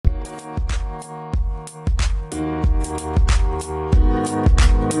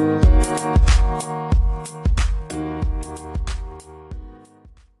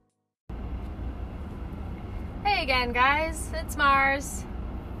it's Mars.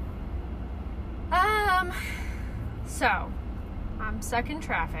 So, I'm stuck in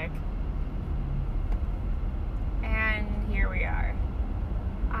traffic. And here we are.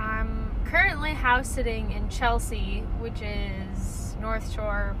 I'm currently house sitting in Chelsea, which is North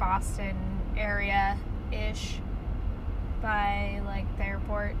Shore, Boston area-ish, by, like, the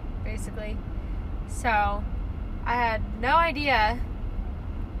airport, basically. So, I had no idea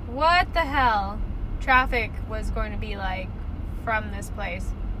what the hell traffic was going to be like from this place.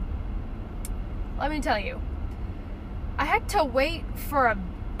 Let me tell you. I had to wait for a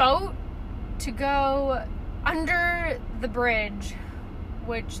boat to go under the bridge,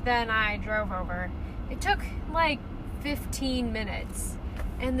 which then I drove over. It took like 15 minutes.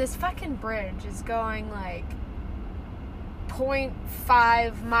 And this fucking bridge is going like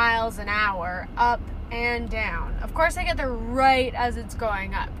 0.5 miles an hour up and down. Of course, I get there right as it's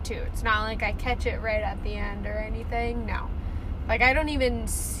going up, too. It's not like I catch it right at the end or anything. No. Like, I don't even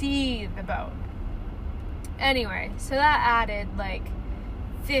see the boat. Anyway, so that added, like,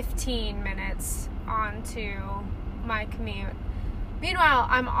 15 minutes onto my commute. Meanwhile,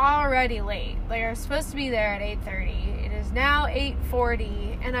 I'm already late. Like, I was supposed to be there at 8:30. It is now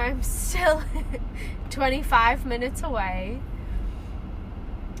 8:40, and I'm still 25 minutes away.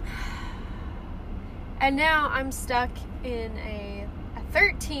 And now I'm stuck in a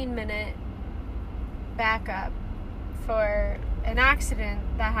 13-minute backup for an accident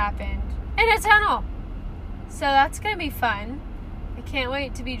that happened in a tunnel. So that's going to be fun. I can't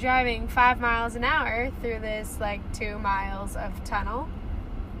wait to be driving 5 miles an hour through this, like, 2 miles of tunnel.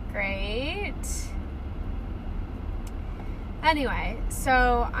 Great. Anyway,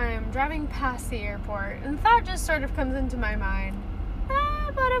 so I'm driving past the airport, and the thought just sort of comes into my mind.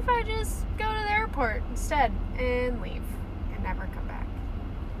 What if I just go to the airport instead and leave and never come back?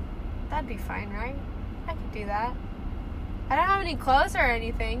 That'd be fine, right? I could do that. I don't have any clothes or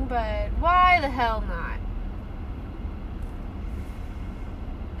anything, but why the hell not?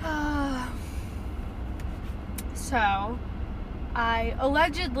 So, I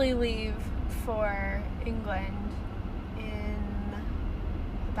allegedly leave for England in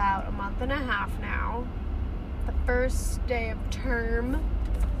about a month and a half now. The first day of term,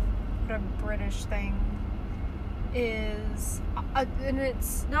 what a British thing, is, and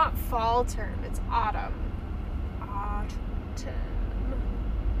it's not fall term, it's autumn. But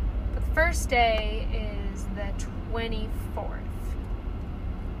the first day is the 24th.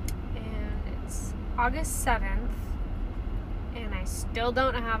 And it's August 7th. And I still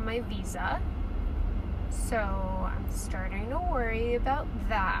don't have my visa. So I'm starting to worry about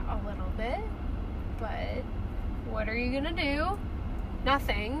that a little bit. But what are you gonna do?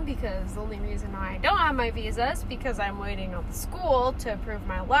 Nothing, because the only reason why I don't have my visa is because I'm waiting on the school to approve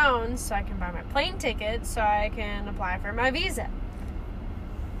my loan so I can buy my plane ticket so I can apply for my visa.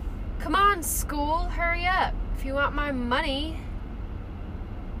 Come on, school, hurry up. If you want my money,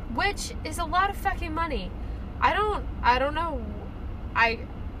 which is a lot of fucking money. I don't know. I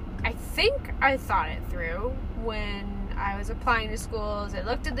think I thought it through when I was applying to schools. I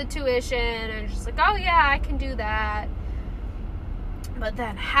looked at the tuition and I was just like, oh yeah, I can do that. But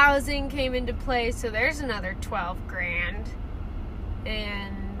then housing came into play, so there's another 12 grand.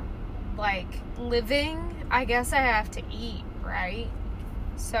 And, like, living, I guess I have to eat, right?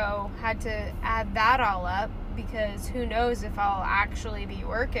 So, had to add that all up, because who knows if I'll actually be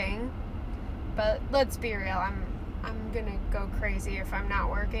working. But let's be real, I'm gonna go crazy if I'm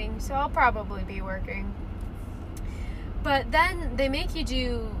not working, so I'll probably be working. But then they make you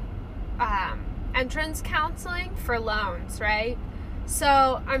do entrance counseling for loans, right?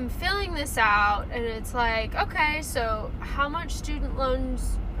 So I'm filling this out, and it's like, okay, so how many student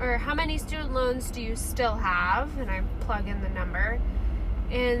loans do you still have? And I plug in the number.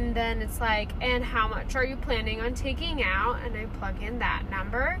 And then it's like, and how much are you planning on taking out? And I plug in that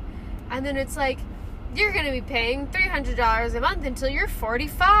number. And then it's like, you're going to be paying $300 a month until you're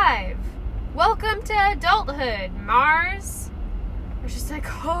 45. Welcome to adulthood, Mars. I was just like,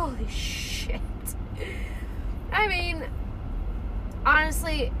 holy shit. I mean,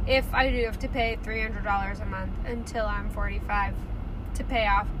 honestly, if I do have to pay $300 a month until I'm 45 to pay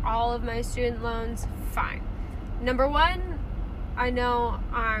off all of my student loans, fine. Number one, I know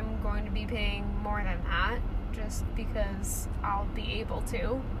I'm going to be paying more than that just because I'll be able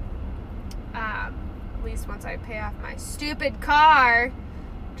to. At least once I pay off my stupid car.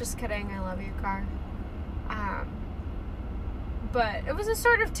 Just kidding, I love you, car. But it was a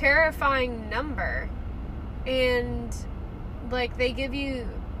sort of terrifying number. And, like, they give you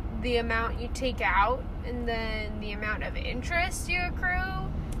the amount you take out and then the amount of interest you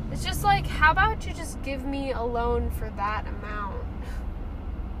accrue. It's just like, how about you just give me a loan for that amount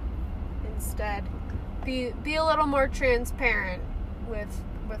instead? Be a little more transparent with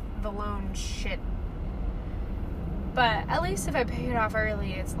the loan shit. But at least if I pay it off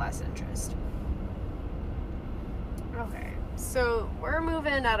early, it's less interest. Okay, so we're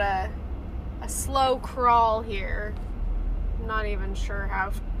moving at a slow crawl here. I'm not even sure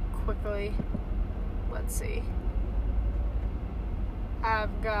how quickly. Let's see.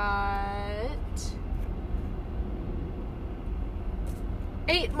 I've got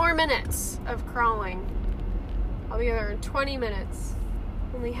 8 more minutes of crawling. I'll be there in 20 minutes.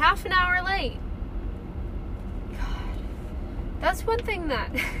 Only half an hour late. God. That's one thing that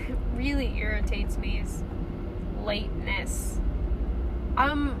really irritates me is lateness.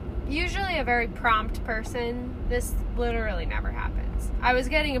 I'm usually a very prompt person. This literally never happens. I was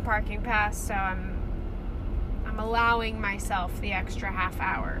getting a parking pass, so I'm allowing myself the extra half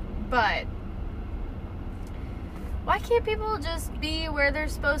hour. But why can't people just be where they're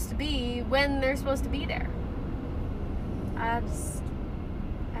supposed to be when they're supposed to be there? I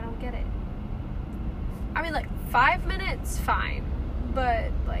don't get it. I mean, like, 5 minutes, fine.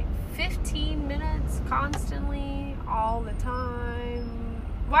 But, like, 15 minutes constantly, all the time.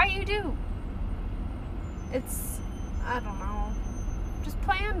 Why you do? I don't know. Just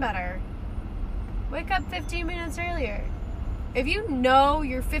plan better. Wake up 15 minutes earlier. If you know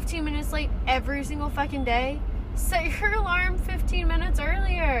you're 15 minutes late every single fucking day, set your alarm 15 minutes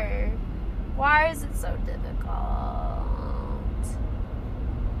earlier. Why is it so difficult?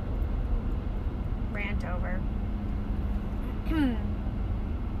 Rant over.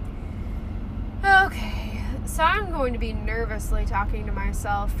 Okay, so I'm going to be nervously talking to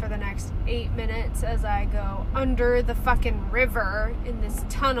myself for the next 8 minutes as I go under the fucking river in this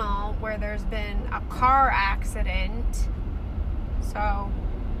tunnel where there's been a car accident. So,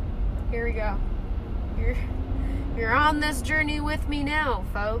 here we go. You're on this journey with me now,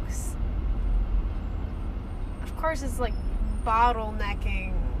 folks. Of course, it's like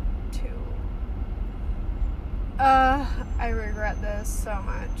bottlenecking too. I regret this so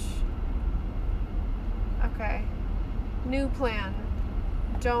much. Okay. New plan.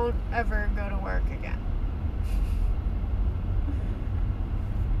 Don't ever go to work again.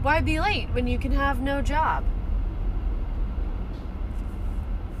 Why be late when you can have no job?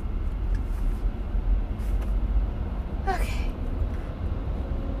 Okay.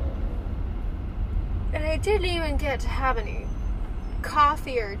 And I didn't even get to have any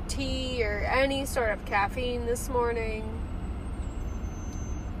coffee or tea or any sort of caffeine this morning.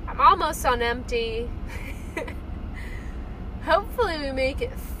 I'm almost on empty. Hopefully we make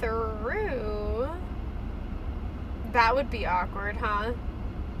it through. That would be awkward, huh?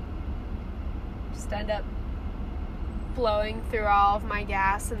 Just end up blowing through all of my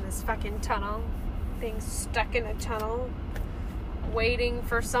gas in this fucking tunnel. Being stuck in a tunnel. Waiting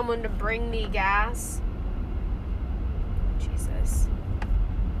for someone to bring me gas. Jesus.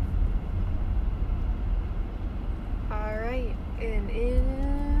 Alright, and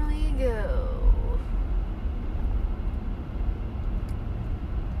in we go.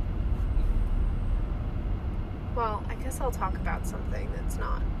 Well, I guess I'll talk about something that's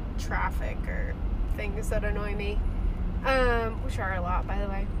not traffic or things that annoy me. Which are a lot, by the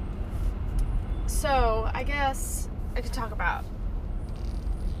way. So, I guess I could talk about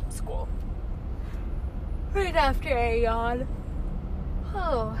school. Right after I yawn.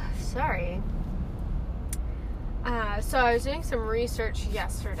 Oh, sorry. So I was doing some research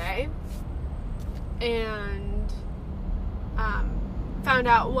yesterday and found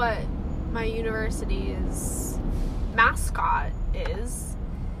out what my university's mascot is.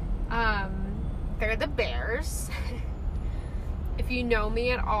 They're the Bears. If you know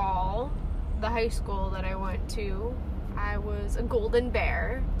me at all, the high school that I went to, I was a golden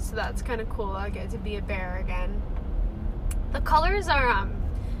bear, so that's kind of cool. I get to be a bear again. The colors are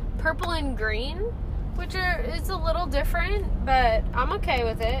purple and green, which is a little different, but I'm okay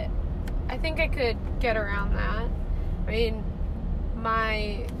with it. I think I could get around that. I mean,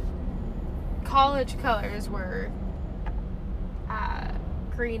 my college colors were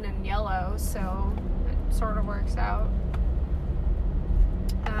green and yellow, so it sort of works out.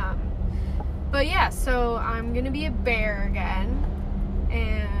 But yeah, so I'm gonna be a bear again,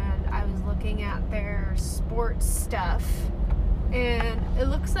 and I was looking at their sports stuff, and it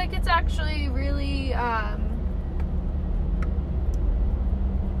looks like it's actually really,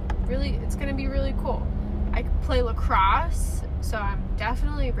 it's gonna be really cool. I could play lacrosse, so I'm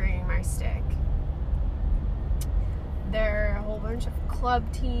definitely bringing my stick. There are a whole bunch of club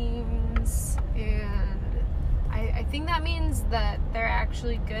teams, and I think that means that they're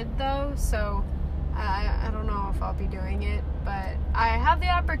actually good, though, so I don't know if I'll be doing it, but I have the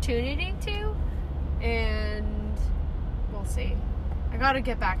opportunity to, and we'll see. I gotta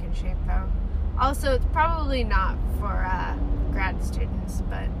get back in shape, though. Also, it's probably not for grad students,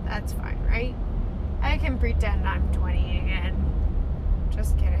 but that's fine, right? I can pretend I'm 20 again.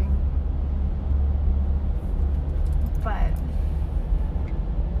 Just kidding. But,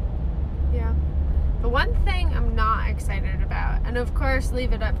 yeah. The one thing I'm not excited about, and of course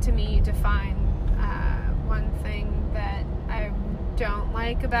leave it up to me to find one thing that I don't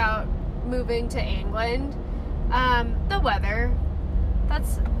like about moving to England, the weather.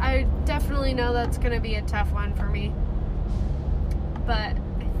 I definitely know that's going to be a tough one for me. But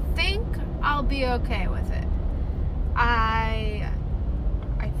I think I'll be okay with it. I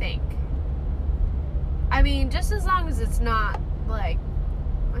think. I mean, just as long as it's not, like,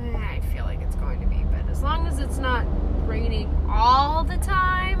 I feel like it's going to be, but as long as it's not raining all the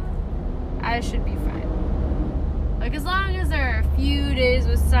time, I should be fine. Like, as long as there are a few days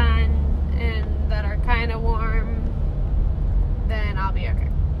with sun and that are kind of warm, then I'll be okay.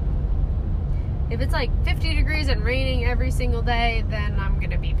 If it's like 50 degrees and raining every single day, then I'm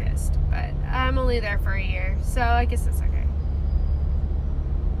gonna be pissed. But I'm only there for a year, so I guess it's okay.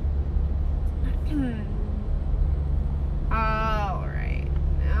 Alright,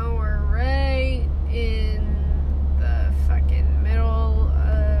 now we're right in the fucking middle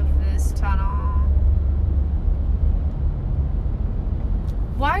of this tunnel.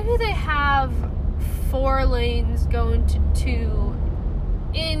 Why do they have 4 lanes going to 2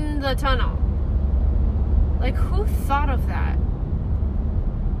 in the tunnel? Like, who thought of that?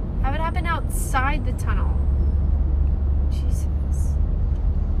 Have it happen outside the tunnel. Jesus.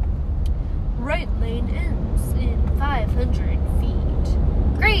 Right lane ends in 500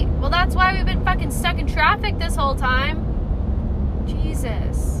 feet. Great. Well, that's why we've been fucking stuck in traffic this whole time.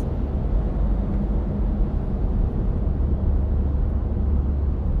 Jesus.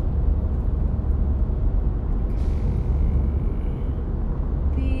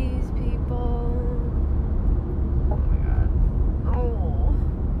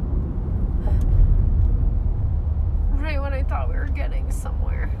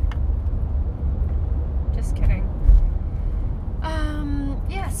 Somewhere. Just kidding.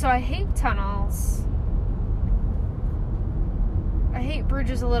 Yeah, so I hate tunnels. I hate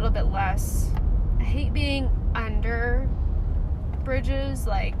bridges a little bit less. I hate being under bridges,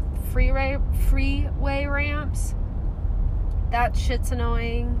 like freeway ramps. That shit's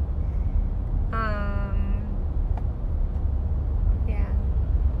annoying. Yeah.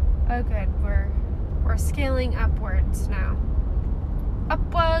 Oh good, we're scaling upwards now.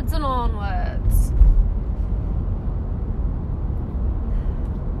 Upwards and onwards.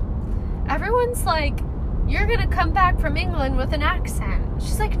 Everyone's like, you're gonna come back from England with an accent.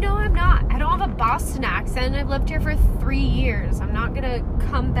 She's like, no, I'm not. I don't have a Boston accent. I've lived here for 3 years. I'm not gonna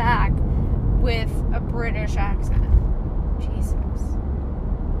come back with a British accent. Jesus.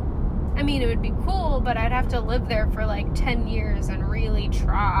 I mean, it would be cool, but I'd have to live there for like 10 years and really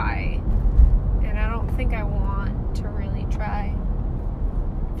try. And I don't think I want to really try.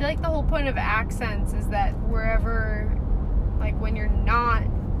 I feel like the whole point of accents is that wherever, like when you're not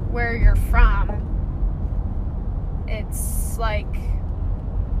where you're from, it's like,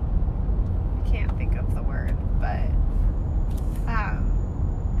 I can't think of the word, but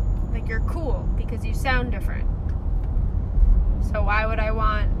like you're cool because you sound different. So why would I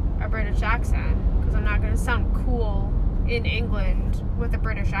want a British accent? Because I'm not going to sound cool in England with a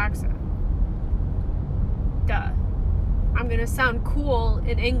British accent. Duh. I'm going to sound cool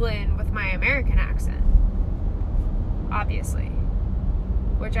in England with my American accent. Obviously.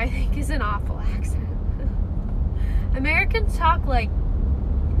 Which I think is an awful accent. Americans talk like,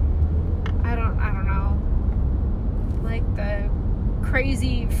 I don't know, like the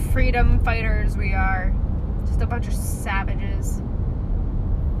crazy freedom fighters we are. Just a bunch of savages.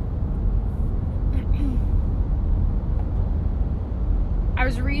 I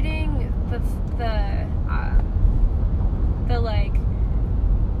was reading the like,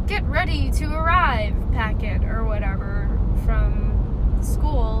 get ready to arrive packet or whatever from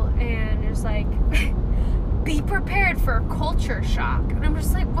school, and it's like, be prepared for a culture shock. And I'm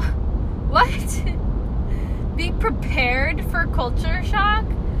just like, what? Be prepared for culture shock?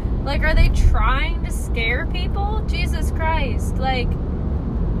 Like, are they trying to scare people? Jesus Christ. Like,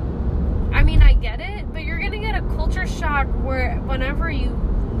 I mean, I get it, but you're gonna get a culture shock whenever you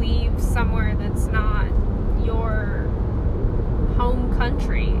leave somewhere that's not your home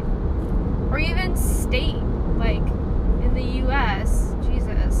country. Or even state. Like, in the U.S.,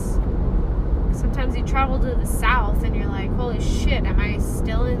 Jesus. Sometimes you travel to the South and you're like, holy shit, am I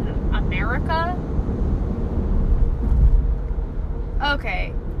still in America?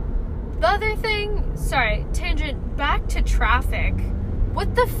 Okay. The other thing, sorry, tangent, back to traffic.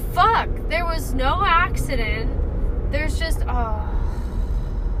 What the fuck? There was no accident. There's just, I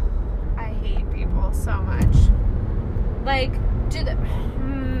hate people so much. Like,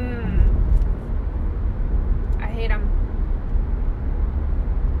 I hate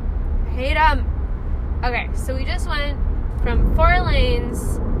them. Okay, so we just went from 4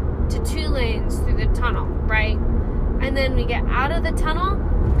 lanes to 2 lanes through the tunnel, right? And then we get out of the tunnel,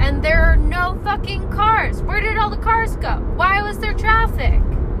 and there are no fucking cars. Where did all the cars go? Why was there traffic?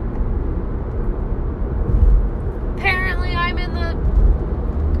 Apparently I'm in the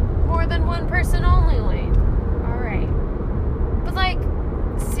more than one person only lane. Alright. But like,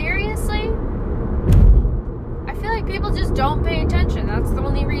 seriously? I feel like people just don't pay attention. That's the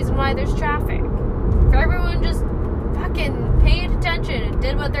only reason why there's traffic. If everyone just fucking paid attention and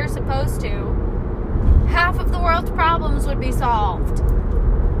did what they're supposed to, half of the world's problems would be solved.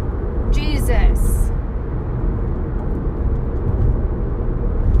 Jesus.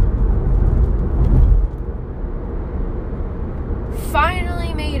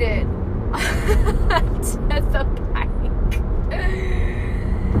 Finally made it to the bike.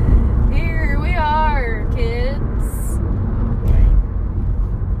 Here we are, kids.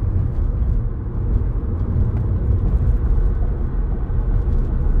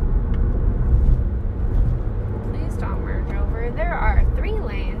 Please don't merge over. There are 3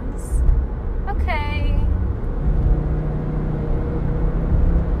 lanes. Okay.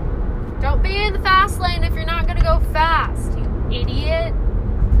 Don't be in the fast lane if you're not gonna go fast, you idiot.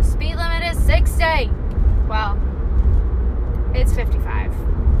 The speed limit is 60. Well, it's 55.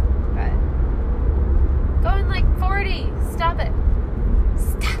 But going like 40. Stop it.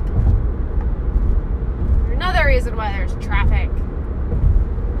 Stop. Another reason why there's traffic.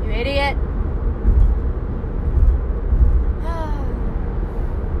 You idiot.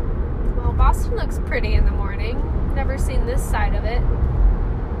 Well, Boston looks pretty in the morning. Never seen this side of it.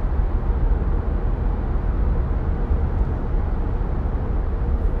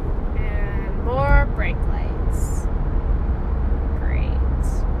 More brake lights. Great.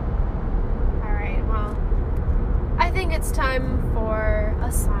 Alright, well, I think it's time for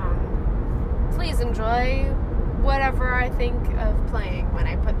a song. Please enjoy whatever I think of playing when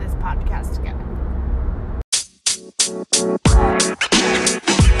I put this podcast together.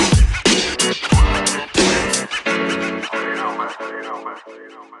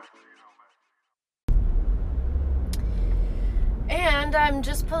 And I'm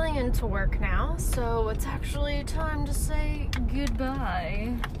just pulling into work now, so it's actually time to say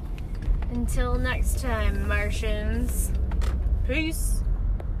goodbye. Until next time, Martians. Peace.